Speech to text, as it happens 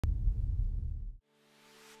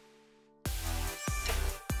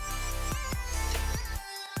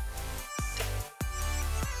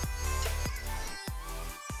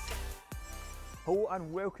Hello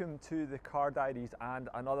and welcome to the Car Diaries and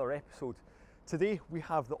another episode. Today we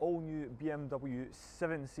have the all new BMW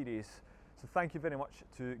 7 Series. So thank you very much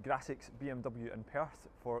to Grassicks BMW in Perth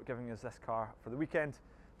for giving us this car for the weekend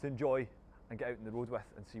to enjoy and get out on the road with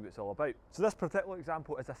and see what it's all about. So this particular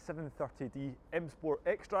example is a 730D M Sport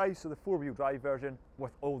X-Drive, so the 4-wheel drive version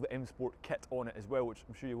with all the M Sport kit on it as well, which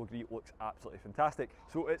I'm sure you'll agree looks absolutely fantastic.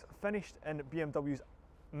 So it's finished in BMW's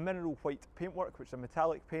mineral white paintwork, which is a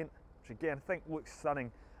metallic paint, which again I think looks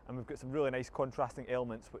stunning, and we've got some really nice contrasting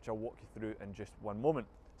elements which I'll walk you through in just one moment.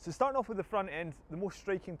 So starting off with the front end, the most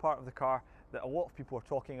striking part of the car that a lot of people are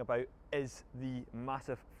talking about is the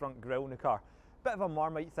massive front grille in the car. Bit of a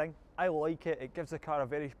Marmite thing, I like it. It gives the car a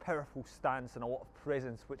very powerful stance and a lot of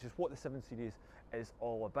presence, which is what the 7 Series is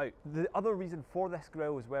all about. The other reason for this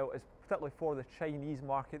grille as well is particularly for the Chinese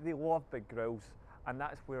market. They love big grilles, and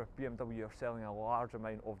that's where BMW are selling a large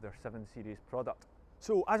amount of their 7 Series product.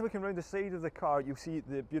 So as we come round the side of the car, you'll see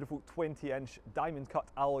the beautiful 20-inch diamond cut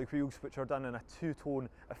alloy wheels, which are done in a two-tone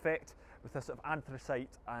effect with this sort of anthracite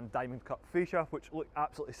and diamond cut fascia, which look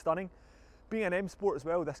absolutely stunning. Being an M Sport as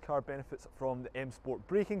well, this car benefits from the M Sport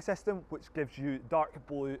braking system, which gives you dark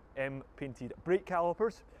blue M painted brake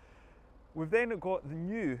calipers. We've then got the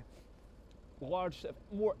new large,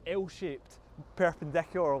 more L-shaped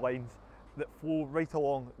perpendicular lines that flow right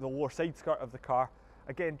along the lower side skirt of the car.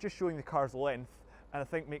 Again, just showing the car's length, and I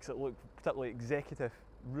think makes it look particularly executive.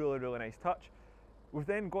 Really nice touch. We've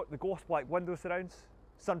then got the gloss black window surrounds,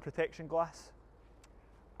 sun protection glass,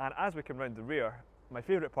 and as we come round the rear, my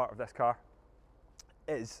favourite part of this car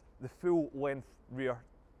is the full length rear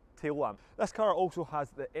tail lamp. This car also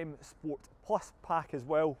has the M Sport Plus pack as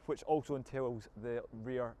well, which also entails the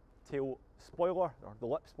rear tail spoiler, or the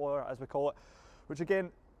lip spoiler as we call it, which again,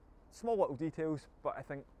 small little details, but I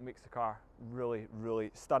think makes the car really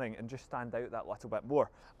stunning and just stand out that little bit more.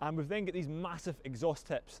 And we've then got these massive exhaust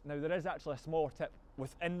tips. Now there is actually a smaller tip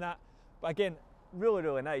within that, but again,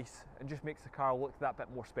 really nice, and just makes the car look that bit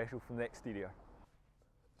more special from the exterior.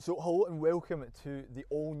 So hello and welcome to the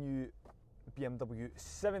all new BMW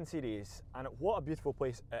 7 Series, and what a beautiful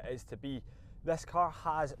place it is to be. This car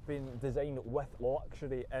has been designed with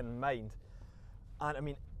luxury in mind, and I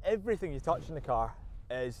mean everything you touch in the car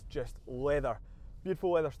is just leather.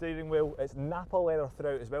 Beautiful leather steering wheel. It's Napa leather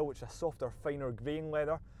throughout as well, which is a softer, finer grain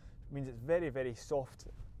leather. It means it's very soft,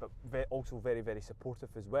 but also very supportive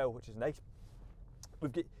as well, which is nice.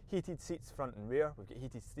 We've got heated seats front and rear. We've got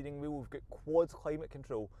heated steering wheel. We've got quads climate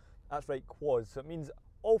control. That's right, quads. So it means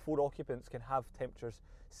all 4 occupants can have temperatures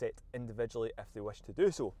set individually if they wish to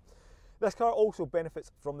do so. This car also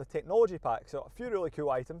benefits from the technology pack, so a few really cool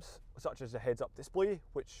items, such as the heads-up display,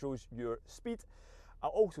 which shows your speed. It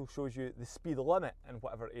also shows you the speed limit in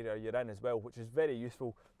whatever area you're in as well, which is very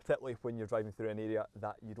useful, particularly when you're driving through an area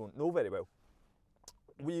that you don't know very well.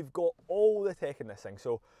 We've got all the tech in this thing,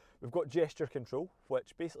 so we've got gesture control,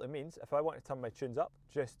 which basically means if I want to turn my tunes up,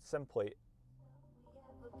 just simply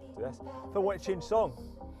do this. If I want to change song,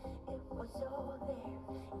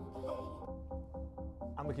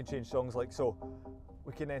 and we can change songs like so.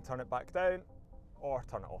 We can then turn it back down or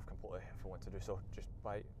turn it off completely if we want to do so, just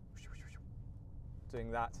by doing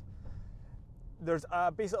that. There's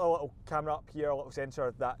basically a little camera up here, a little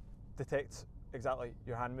sensor that detects exactly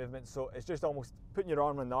your hand movements, so it's just almost putting your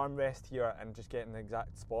arm on the armrest here and just getting the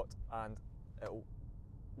exact spot, and it'll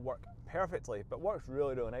work perfectly, but works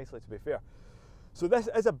really nicely, to be fair. So this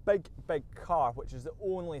is a big car, which is the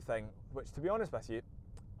only thing which, to be honest with you,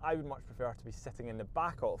 I would much prefer to be sitting in the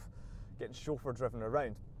back of, getting chauffeur driven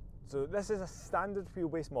around. So this is a standard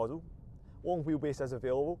wheelbase model. Long wheelbase is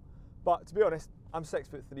available, but to be honest, I'm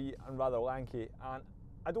 6'3" and rather lanky, and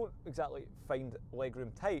I don't exactly find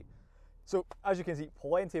legroom tight. So as you can see,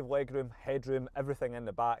 plenty of legroom, headroom, everything in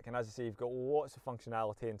the back, and as I say, you've got lots of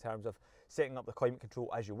functionality in terms of setting up the climate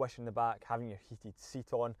control as you wish in the back, having your heated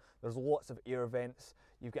seat on. There's lots of air vents.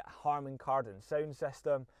 You've got a Harman Kardon sound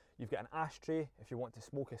system. You've got an ashtray if you want to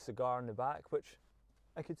smoke a cigar in the back, which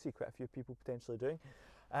I could see quite a few people potentially doing.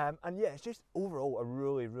 And yeah, it's just overall a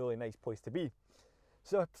really nice place to be.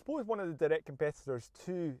 So I suppose one of the direct competitors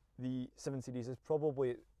to the 7 Series is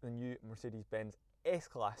probably the new Mercedes-Benz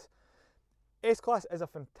S-Class. S-Class is a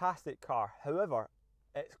fantastic car, however,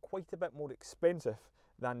 it's quite a bit more expensive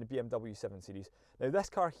than the BMW 7 Series. Now this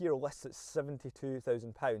car here lists at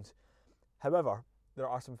 £72,000, however, there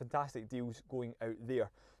are some fantastic deals going out there.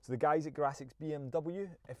 So the guys at Grassicks BMW,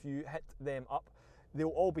 if you hit them up, they'll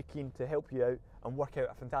all be keen to help you out and work out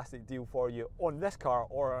a fantastic deal for you on this car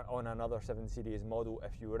or on another 7 Series model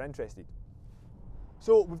if you were interested.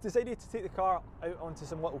 So we've decided to take the car out onto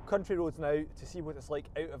some little country roads now to see what it's like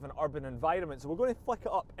out of an urban environment. So we're going to flick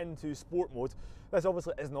it up into sport mode. This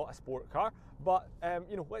obviously is not a sport car, but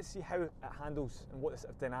you know, let's see how it handles and what the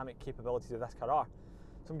sort of dynamic capabilities of this car are.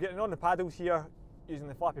 So I'm getting on the paddles here using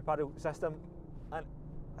the flappy paddle system, and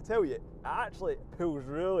I tell you, it actually pulls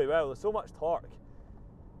really well. There's so much torque.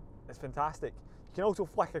 It's fantastic. You can also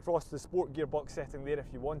flick across to the sport gearbox setting there if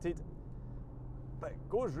you wanted, but it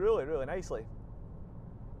goes really, really nicely.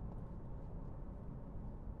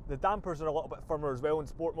 The dampers are a little bit firmer as well in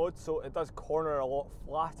sport mode, so it does corner a lot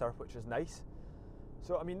flatter, which is nice.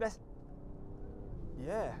 So I mean, this,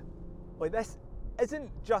 yeah, like this isn't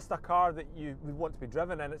just a car that you would want to be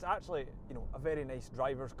driven in, it's actually, you know, a very nice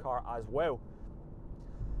driver's car as well.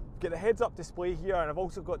 I've got the heads-up display here, and I've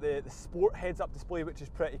also got the sport heads-up display, which is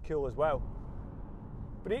pretty cool as well.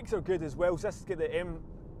 Brakes are good as well, so this has got the M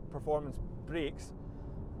Performance brakes,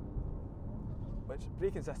 which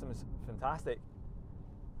braking system is fantastic.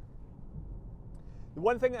 The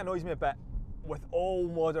one thing that annoys me a bit with all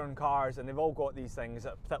modern cars, and they've all got these things,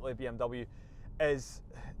 particularly BMW, is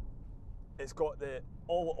it's got the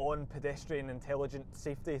all-on pedestrian intelligent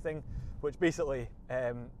safety thing, which basically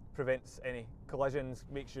prevents any collisions,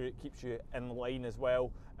 makes sure it keeps you in line as well,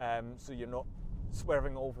 so you're not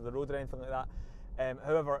swerving all over the road or anything like that.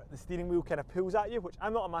 However, the steering wheel kind of pulls at you, which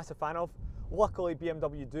I'm not a massive fan of. Luckily,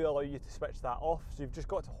 BMW do allow you to switch that off, so you've just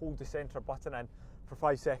got to hold the centre button in for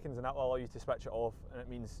 5 seconds and that will allow you to switch it off, and it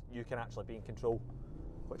means you can actually be in control,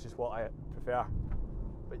 which is what I prefer.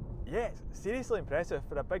 But yeah, it's seriously impressive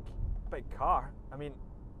for a big car. I mean,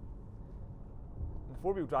 the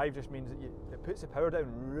 4-wheel drive just means that it puts the power down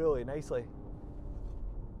really nicely.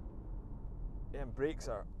 Yeah, and brakes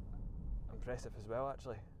are impressive as well,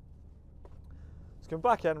 actually. So coming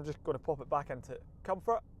back in, I'm just going to pop it back into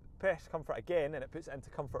comfort, press comfort again, and it puts it into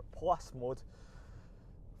comfort plus mode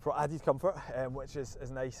for added comfort, which is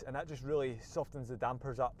nice, and that just really softens the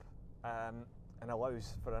dampers up and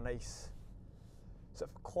allows for a nice sort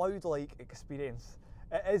of cloud-like experience.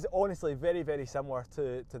 It is honestly very, very similar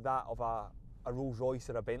to that of a Rolls-Royce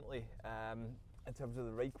or a Bentley in terms of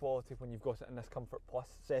the ride quality when you've got it in this Comfort Plus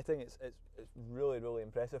setting. It's really, really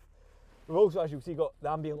impressive. We've also, as you'll see, got the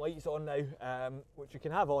ambient lights on now, which you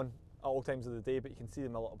can have on at all times of the day, but you can see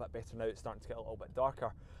them a little bit better now. It's starting to get a little bit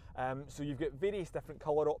darker. So you've got various different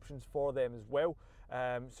colour options for them as well,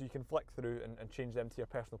 so you can flick through and change them to your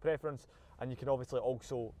personal preference, and you can obviously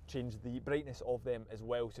also change the brightness of them as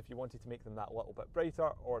well. So if you wanted to make them that little bit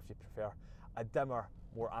brighter, or if you prefer a dimmer,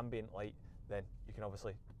 more ambient light, then you can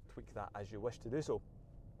obviously tweak that as you wish to do so.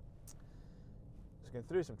 So going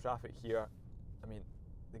through some traffic here, I mean,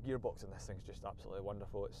 the gearbox in this thing's just absolutely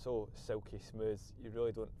wonderful. It's so silky smooth, you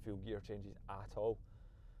really don't feel gear changes at all.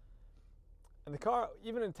 And the car,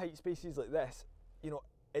 even in tight spaces like this, you know,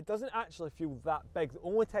 it doesn't actually feel that big. The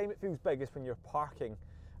only time it feels big is when you're parking,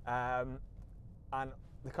 and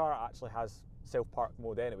the car actually has self-park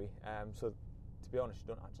mode anyway, so to be honest, you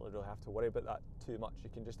don't actually really have to worry about that too much. You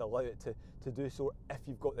can just allow it to do so if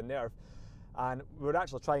you've got the nerve. And we were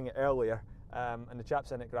actually trying it earlier, and the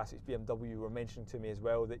chaps in at Grassicks BMW were mentioning to me as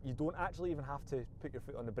well that you don't actually even have to put your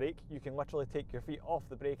foot on the brake. You can literally take your feet off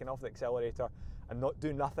the brake and off the accelerator and not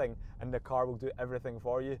do nothing, and the car will do everything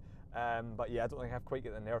for you. But yeah, I don't think I've quite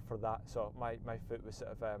got the nerve for that, so my foot was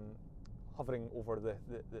sort of hovering over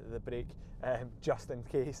the brake just in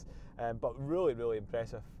case. But really, really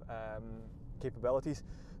impressive capabilities.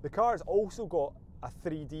 The car's also got a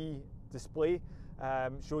 3D display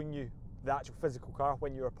showing you the actual physical car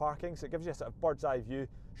when you're parking, so it gives you a sort of bird's eye view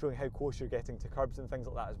showing how close you're getting to curbs and things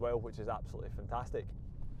like that as well, which is absolutely fantastic.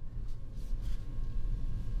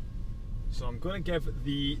 So I'm going to give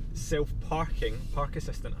the self-parking park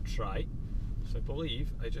assistant a try. So I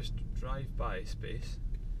believe I just drive by space,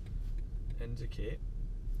 indicate,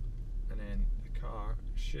 and then the car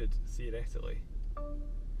should theoretically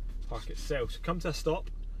park itself. So come to a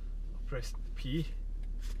stop, I'll press P,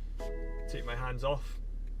 take my hands off,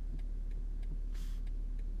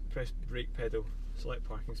 press brake pedal, select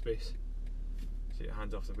parking space, take your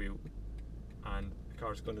hands off the wheel, and the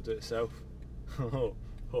car's going to do it itself. Ho ho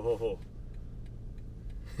ho ho.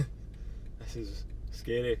 This is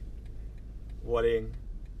scary, worrying.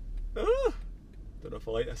 Ah! Don't know if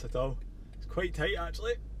I like this at all. It's quite tight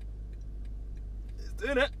actually. It's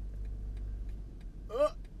doing it.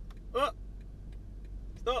 Oh, oh.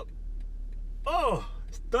 Stop. Oh,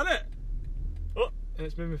 it's done it. Oh, and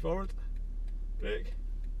it's moving forward. Brake.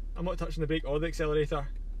 I'm not touching the brake or the accelerator.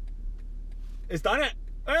 It's done it.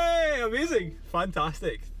 Hey, amazing,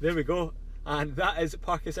 fantastic. There we go. And that is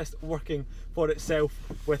Park Assist working for itself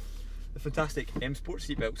with the fantastic M Sport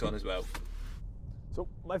seatbelts on as well. So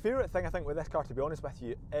my favourite thing I think with this car, to be honest with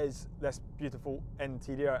you, is this beautiful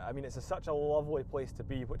interior. I mean, it's such a lovely place to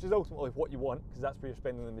be, which is ultimately what you want, because that's where you're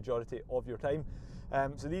spending the majority of your time.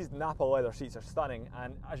 So these Napa leather seats are stunning,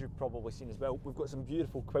 and as you've probably seen as well, we've got some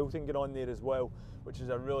beautiful quilting going on there as well, which is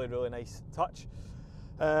a really, really nice touch.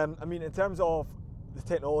 I mean, in terms of the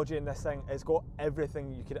technology in this thing, it's got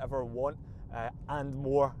everything you could ever want and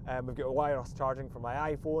more. We've got wireless charging for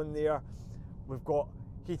my iPhone there. We've got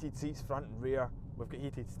heated seats front and rear. We've got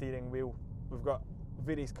heated steering wheel. We've got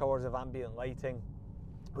various colours of ambient lighting.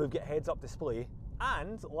 We've got heads-up display,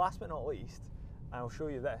 and last but not least, and I'll show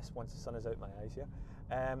you this once the sun is out my eyes here,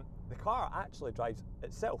 the car actually drives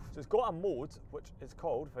itself. So it's got a mode which is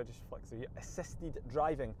called, if I just flick through here, assisted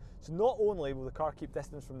driving. So not only will the car keep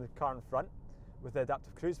distance from the car in front with the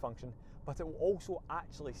adaptive cruise function, but it will also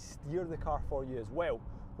actually steer the car for you as well,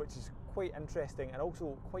 which is quite interesting and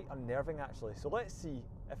also quite unnerving actually. So let's see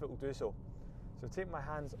if it will do so. So take my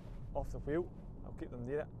hands off the wheel, I'll keep them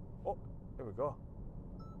near it. Oh, here we go.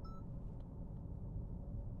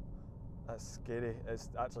 That's scary. It's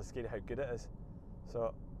actually scary how good it is.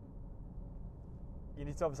 So you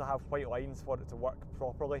need to obviously have white lines for it to work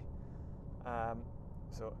properly.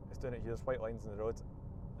 So it's doing it here, there's white lines in the road.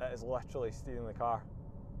 It is literally steering the car.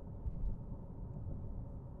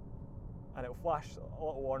 And it'll flash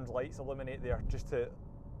little orange lights, illuminate there, just to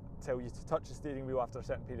tell you to touch the steering wheel after a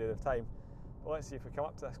certain period of time. But let's see if we come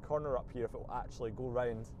up to this corner up here, if it will actually go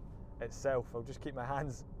round itself. I'll just keep my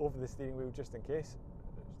hands over the steering wheel just in case.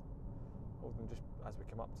 Hold them just as we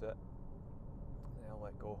come up to it. Then I'll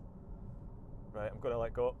let go. Right, I'm going to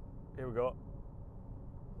let go. Here we go.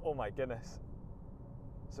 Oh my goodness.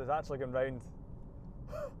 So it's actually going round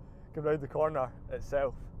the corner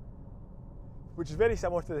itself, which is very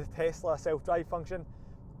similar to the Tesla self-drive function.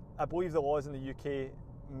 I believe the laws in the UK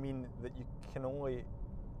mean that you can only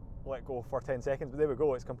let go for 10 seconds, but there we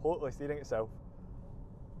go, it's completely steering itself,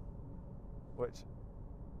 which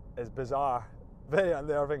is bizarre, very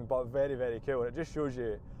unnerving, but very, very cool. And it just shows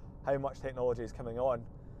you how much technology is coming on.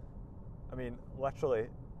 I mean, literally,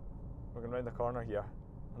 we're going round the corner here,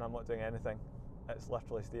 and I'm not doing anything. It's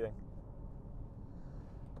literally steering.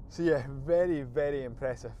 So yeah, very, very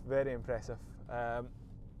impressive, very impressive. So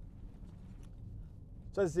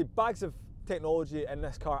as I say, bags of technology in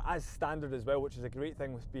this car as standard as well, which is a great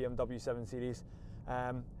thing with BMW 7 Series.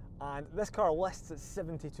 And this car lists at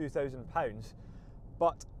 £72,000,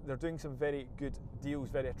 but they're doing some very good deals,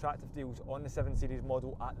 very attractive deals on the 7 Series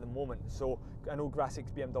model at the moment. So I know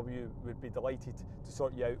Grassicks BMW would be delighted to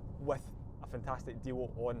sort you out with a fantastic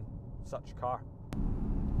deal on such a car.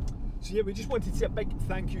 So yeah, we just wanted to say a big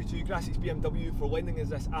thank you to Grassicks BMW for lending us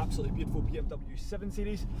this absolutely beautiful BMW 7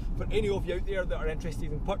 Series. For any of you out there that are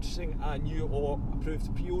interested in purchasing a new or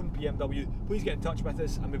approved pre-owned BMW, please get in touch with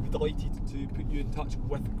us and we'll be delighted to put you in touch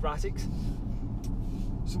with Grassicks.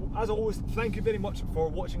 So as always, thank you very much for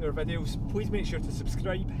watching our videos. Please make sure to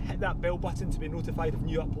subscribe, hit that bell button to be notified of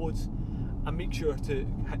new uploads, and make sure to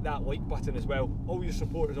hit that like button as well. All your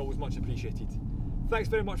support is always much appreciated. Thanks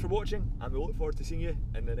very much for watching, and we look forward to seeing you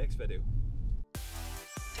in the next video.